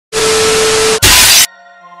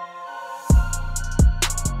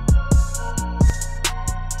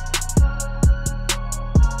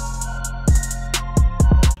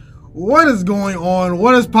What is going on?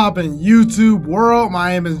 What is poppin' YouTube world?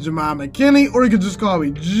 My name is Ghiman Mckinney, or you can just call me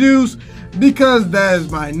Juice because that is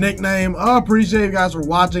my nickname. I appreciate you guys for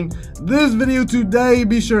watching this video today.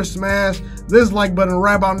 Be sure to smash this like button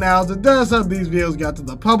right about now, as it does help these videos get to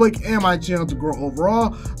the public and my channel to grow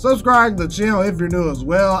overall. Subscribe to the channel if you're new as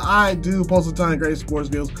well. I do post a ton of great sports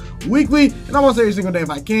videos weekly, and almost every single day if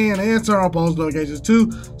I can, and turn on post notifications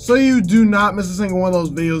too, so you do not miss a single one of those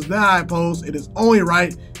videos that I post. It is only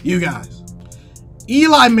right, you guys.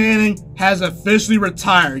 Eli Manning has officially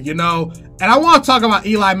retired, and I want to talk about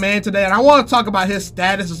Eli Manning today, and I want to talk about his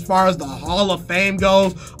status as far as the Hall of Fame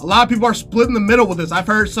goes. A lot of people are split in the middle with this. I've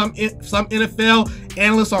heard some NFL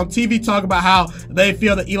analysts on TV talk about how they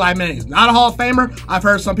feel that Eli Manning is not a Hall of Famer. I've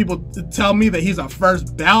heard some people tell me that he's a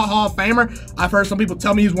first ballot Hall of Famer. I've heard some people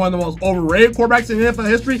tell me he's one of the most overrated quarterbacks in NFL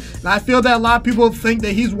history, and I feel that a lot of people think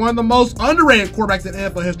that he's one of the most underrated quarterbacks in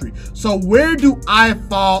NFL history. So where do I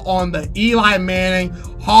fall on the Eli Manning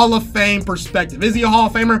Hall of Fame perspective? Is he a Hall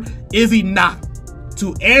of Famer? Is he not?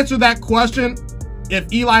 To answer that question,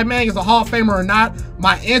 if Eli Manning is a Hall of Famer or not,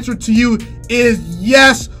 my answer to you is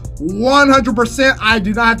yes, 100%. I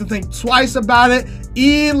do not have to think twice about it.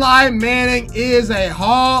 Eli Manning is a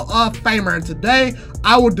Hall of Famer, and today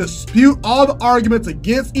I will dispute all the arguments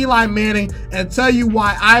against Eli Manning and tell you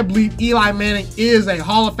why I believe Eli Manning is a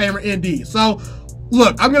Hall of Famer indeed. So,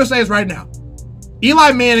 look, I'm going to say this right now.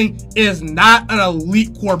 Eli Manning is not an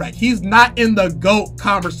elite quarterback. He's not in the GOAT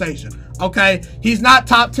conversation, okay? He's not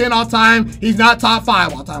top 10 all time. He's not top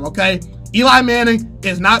 5 all time, okay? Eli Manning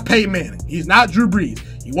is not Peyton Manning. He's not Drew Brees.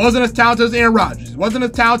 He wasn't as talented as Aaron Rodgers. He wasn't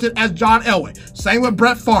as talented as John Elway. Same with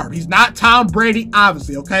Brett Favre. He's not Tom Brady,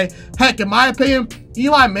 obviously, okay? Heck, in my opinion,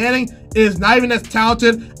 Eli Manning is not even as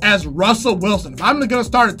talented as Russell Wilson. If I'm going to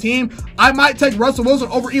start a team, I might take Russell Wilson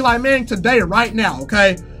over Eli Manning today, right now,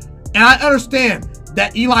 okay? And I understand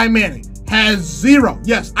that Eli Manning has zero.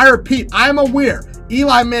 Yes, I repeat, I'm aware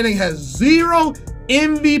Eli Manning has 0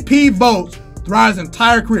 MVP votes throughout his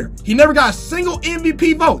entire career. He never got a single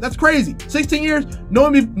MVP vote. That's crazy. 16 years, no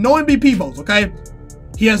MVP votes, okay?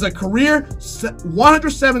 He has a career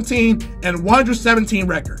 117 and 117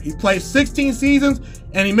 record. He played 16 seasons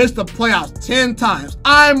and he missed the playoffs 10 times.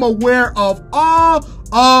 I'm aware of all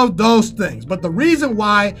of those things. But the reason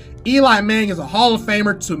why Eli Manning is a Hall of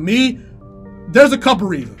Famer to me, there's a couple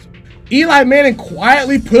reasons. Eli Manning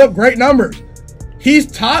quietly put up great numbers. He's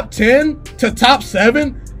top 10 to top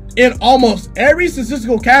 7 in almost every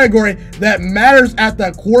statistical category that matters at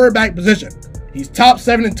the quarterback position. He's top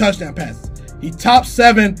 7 in touchdown passes. He's top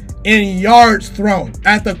 7 in yards thrown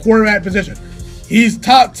at the quarterback position. He's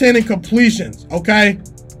top 10 in completions, okay?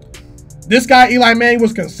 This guy, Eli Manning,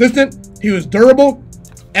 was consistent. He was durable.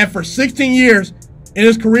 And for 16 years in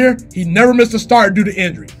his career, he never missed a start due to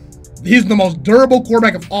injury. He's the most durable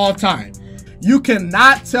quarterback of all time. You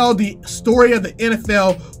cannot tell the story of the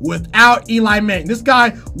NFL without Eli Manning. This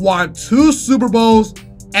guy won 2 Super Bowls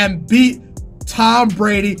and beat Tom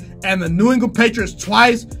Brady and the New England Patriots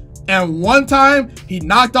twice. And one time, he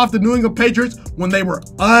knocked off the New England Patriots when they were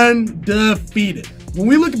undefeated. When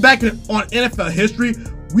we look back on NFL history,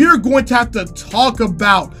 we are going to have to talk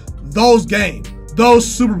about those games,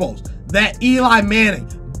 those Super Bowls, that Eli Manning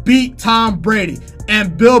beat Tom Brady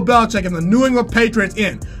and Bill Belichick and the New England Patriots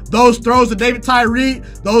in. Those throws to David Tyree,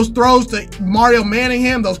 those throws to Mario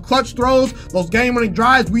Manningham, those clutch throws, those game-winning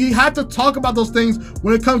drives. We have to talk about those things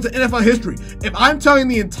when it comes to NFL history. If I'm telling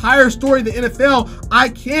the entire story of the NFL, I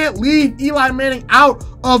can't leave Eli Manning out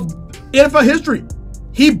of NFL history.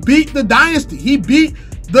 He beat the dynasty. He beat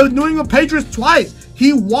the New England Patriots twice.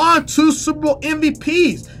 He won 2 Super Bowl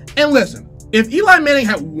MVPs. And listen, if Eli Manning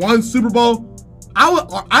had 1 Super Bowl,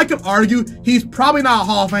 I could argue he's probably not a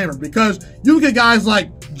Hall of Famer, because you get guys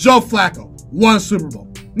like Joe Flacco, 1 Super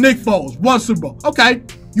Bowl. Nick Foles, 1 Super Bowl. Okay,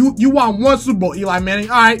 you won 1 Super Bowl, Eli Manning.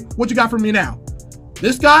 All right, what you got for me now?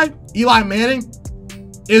 This guy, Eli Manning,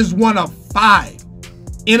 is one of 5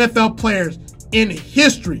 NFL players in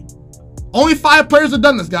history. Only 5 players have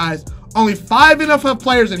done this, guys. Only 5 NFL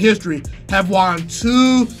players in history have won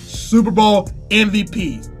 2 Super Bowl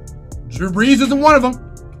MVPs. Drew Brees isn't one of them.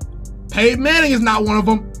 Peyton Manning is not one of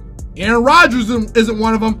them. Aaron Rodgers isn't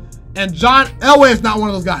one of them. And John Elway is not one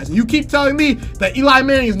of those guys. And you keep telling me that Eli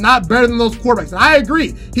Manning is not better than those quarterbacks. And I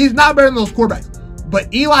agree. He's not better than those quarterbacks.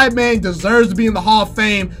 But Eli Manning deserves to be in the Hall of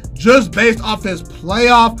Fame just based off his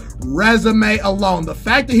playoff resume alone. The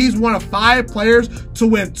fact that he's one of 5 players to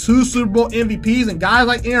win 2 Super Bowl MVPs, and guys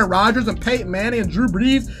like Aaron Rodgers and Peyton Manning and Drew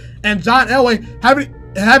Brees and John Elway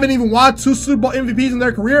haven't even won 2 Super Bowl MVPs in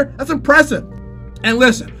their career, that's impressive. And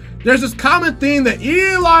listen, there's this common theme that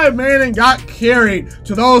Eli Manning got carried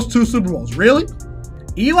to those 2 Super Bowls. Really?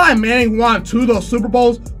 Eli Manning won 2 of those Super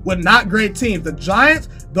Bowls with not great teams. The Giants,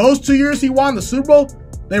 those 2 years he won the Super Bowl,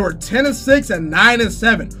 they were 10-6 and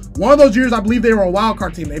 9-7. One of those years, I believe they were a wild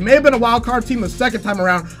card team. They may have been a wild card team the second time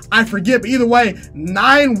around. I forget, but either way,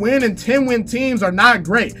 9-win and 10-win teams are not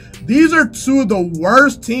great. These are 2 of the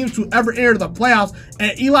worst teams to ever enter the playoffs,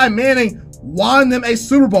 and Eli Manning won them a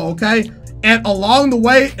Super Bowl, okay? And along the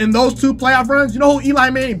way, in those 2 playoff runs, you know who Eli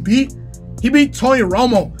Manning beat? He beat Tony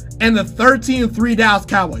Romo and the 13-3 Dallas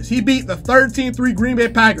Cowboys. He beat the 13-3 Green Bay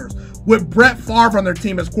Packers with Brett Favre on their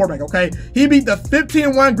team as quarterback, okay? He beat the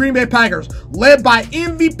 15-1 Green Bay Packers, led by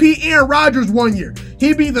MVP Aaron Rodgers one year.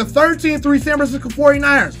 He beat the 13-3 San Francisco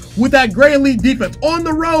 49ers with that great elite defense on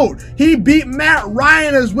the road. He beat Matt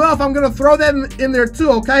Ryan as well, if I'm going to throw that in there too,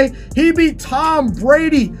 okay? He beat Tom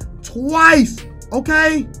Brady twice,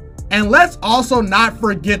 okay? And let's also not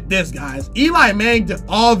forget this, guys. Eli Manning did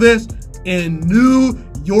all this in New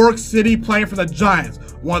York City playing for the Giants,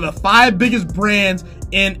 one of the 5 biggest brands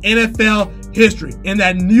in NFL history, in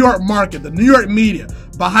that New York market, the New York media,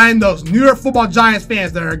 behind those New York football Giants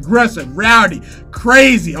fans that are aggressive, rowdy,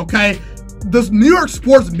 crazy, okay? This New York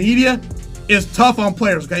sports media is tough on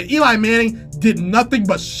players, okay? Eli Manning did nothing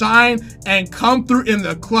but shine and come through in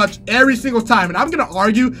the clutch every single time. And I'm going to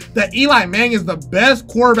argue that Eli Manning is the best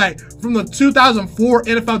quarterback from the 2004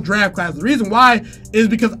 NFL draft class. The reason why is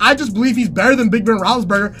because I just believe he's better than Big Ben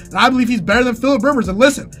Roethlisberger, and I believe he's better than Philip Rivers. And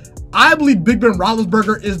listen, I believe Big Ben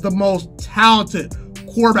Roethlisberger is the most talented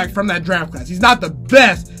quarterback from that draft class. He's not the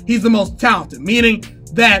best, he's the most talented, meaning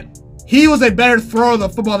that he was a better thrower of the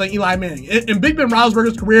football than Eli Manning. In Big Ben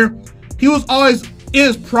Roethlisberger's career, he was always in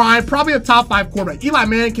his prime, probably a top 5 quarterback. Eli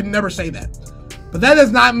Manning can never say that. But that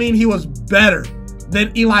does not mean he was better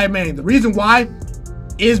than Eli Manning. The reason why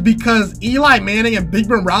is because Eli Manning and Big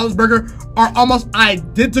Ben Roethlisberger are almost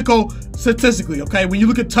identical statistically, okay? When you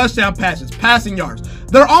look at touchdown passes, passing yards,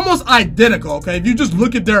 they're almost identical, okay? If you just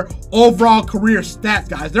look at their overall career stats,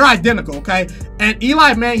 guys, they're identical, okay? And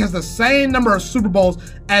Eli Manning has the same number of Super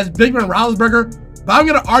Bowls as Big Ben Roethlisberger, but I'm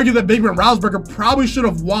going to argue that Big Ben Roethlisberger probably should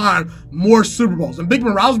have won more Super Bowls. And Big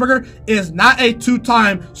Ben Roethlisberger is not a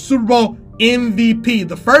 2-time Super Bowl MVP.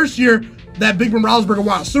 The first year that Big Ben Roethlisberger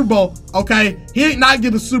won a Super Bowl, okay, he did not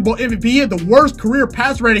get the Super Bowl MVP. He had the worst career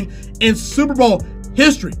pass rating in Super Bowl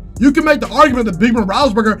history. You can make the argument that Big Ben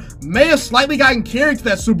Roethlisberger may have slightly gotten carried to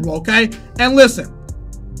that Super Bowl, okay? And listen,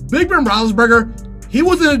 Big Ben Roethlisberger, he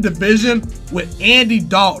was in a division with Andy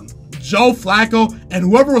Dalton, Joe Flacco, and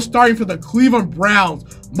whoever was starting for the Cleveland Browns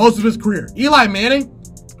most of his career. Eli Manning,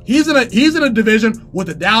 he's in a division with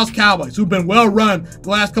the Dallas Cowboys, who've been well run the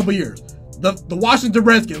last couple years. The Washington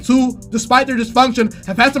Redskins, who, despite their dysfunction,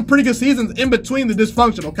 have had some pretty good seasons in between the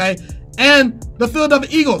dysfunction, okay? And the Philadelphia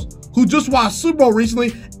Eagles, who just won a Super Bowl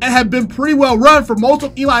recently and have been pretty well run for most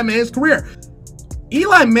of Eli Manning's career.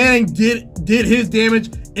 Eli Manning did his damage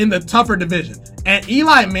in the tougher division. And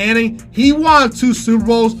Eli Manning, he won 2 Super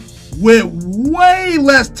Bowls with way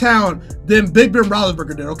less talent than Big Ben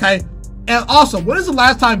Roethlisberger did, okay? And also, when is the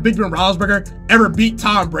last time Big Ben Roethlisberger ever beat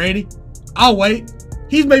Tom Brady? I'll wait.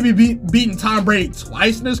 He's maybe beaten Tom Brady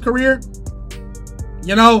twice in his career.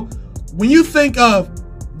 You know, when you think of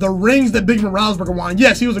the rings that Big Ben Roethlisberger won,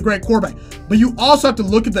 yes, he was a great quarterback, but you also have to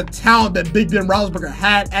look at the talent that Big Ben Roethlisberger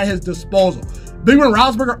had at his disposal. Big Ben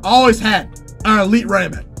Roethlisberger always had an elite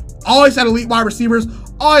running back, always had elite wide receivers,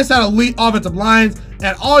 always had elite offensive lines,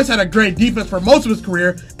 and always had a great defense for most of his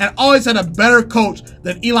career, and always had a better coach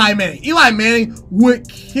than Eli Manning. Eli Manning would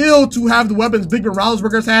kill to have the weapons Big Ben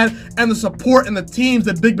Roethlisberger's had and the support and the teams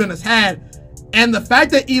that Big Ben has had. And the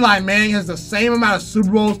fact that Eli Manning has the same amount of Super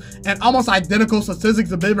Bowls and almost identical statistics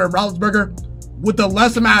to Big Ben Roethlisberger with the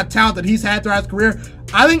less amount of talent that he's had throughout his career,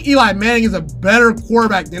 I think Eli Manning is a better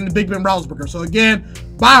quarterback than the Big Ben Roethlisberger. So again,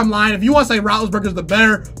 bottom line, if you want to say Roethlisberger is the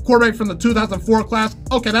better quarterback from the 2004 class,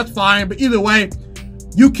 okay, that's fine. But either way,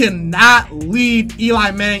 you cannot leave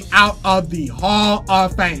Eli Manning out of the Hall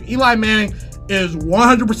of Fame. Eli Manning is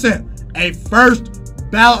 100% a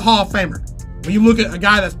first ballot Hall of Famer. When you look at a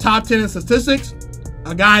guy that's top 10 in statistics,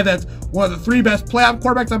 a guy that's one of the 3 best playoff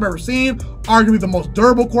quarterbacks I've ever seen, arguably the most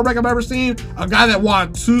durable quarterback I've ever seen, a guy that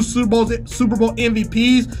won 2 Super Bowl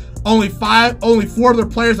MVPs, only 4 of their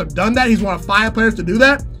players have done that. He's one of 5 players to do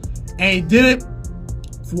that, and he did it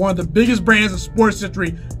for one of the biggest brands in sports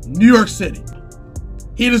history, New York City.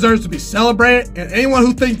 He deserves to be celebrated, and anyone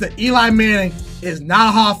who thinks that Eli Manning is not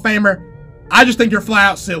a Hall of Famer, I just think you're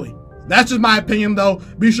flat out silly. That's just my opinion, though.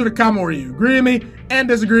 Be sure to comment whether you agree with me and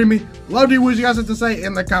disagree with me. Love to hear what you guys have to say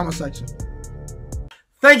in the comment section.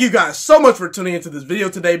 Thank you guys so much for tuning into this video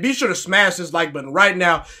today. Be sure to smash this like button right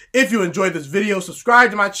now if you enjoyed this video.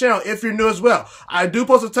 Subscribe to my channel if you're new as well. I do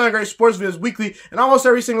post a ton of great sports videos weekly and almost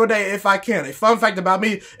every single day if I can. A fun fact about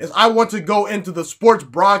me is I want to go into the sports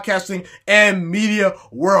broadcasting and media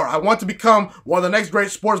world. I want to become one of the next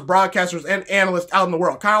great sports broadcasters and analysts out in the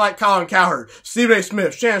world. Kind of like Colin Cowherd, Stephen A.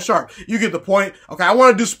 Smith, Shannon Sharp. You get the point. Okay, I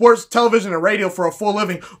want to do sports, television, and radio for a full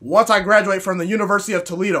living once I graduate from the University of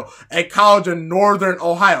Toledo, a college in Northern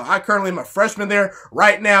Ohio. I currently am a freshman there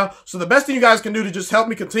right now. So the best thing you guys can do to just help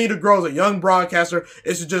me continue to grow as a young broadcaster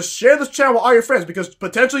is to just share this channel with all your friends, because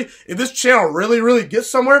potentially if this channel really gets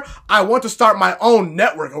somewhere, I want to start my own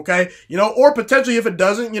network, okay? You know, or potentially if it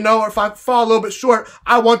doesn't, you know, or if I fall a little bit short,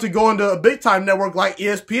 I want to go into a big time network like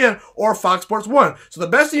ESPN or Fox Sports 1. So the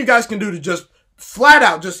best thing you guys can do to just flat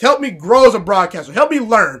out just help me grow as a broadcaster, help me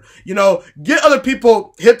learn, you know, get other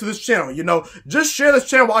people hip to this channel, you know, just share this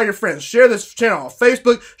channel with all your friends, share this channel on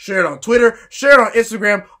Facebook, share it on Twitter, share it on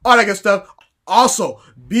Instagram, all that good stuff. Also,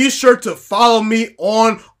 be sure to follow me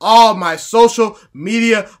on all my social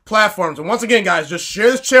media platforms. And once again, guys, just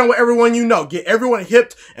share this channel with everyone you know. Get everyone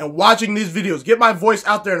hipped and watching these videos. Get my voice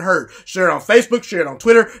out there and heard. Share it on Facebook, share it on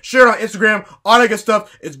Twitter, share it on Instagram, all that good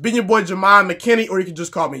stuff. It's been your boy, Ghiman Mckinney, or you can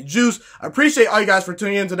just call me Juice. I appreciate all you guys for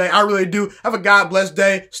tuning in today. I really do. Have a God bless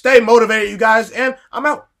day. Stay motivated, you guys, and I'm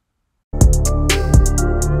out.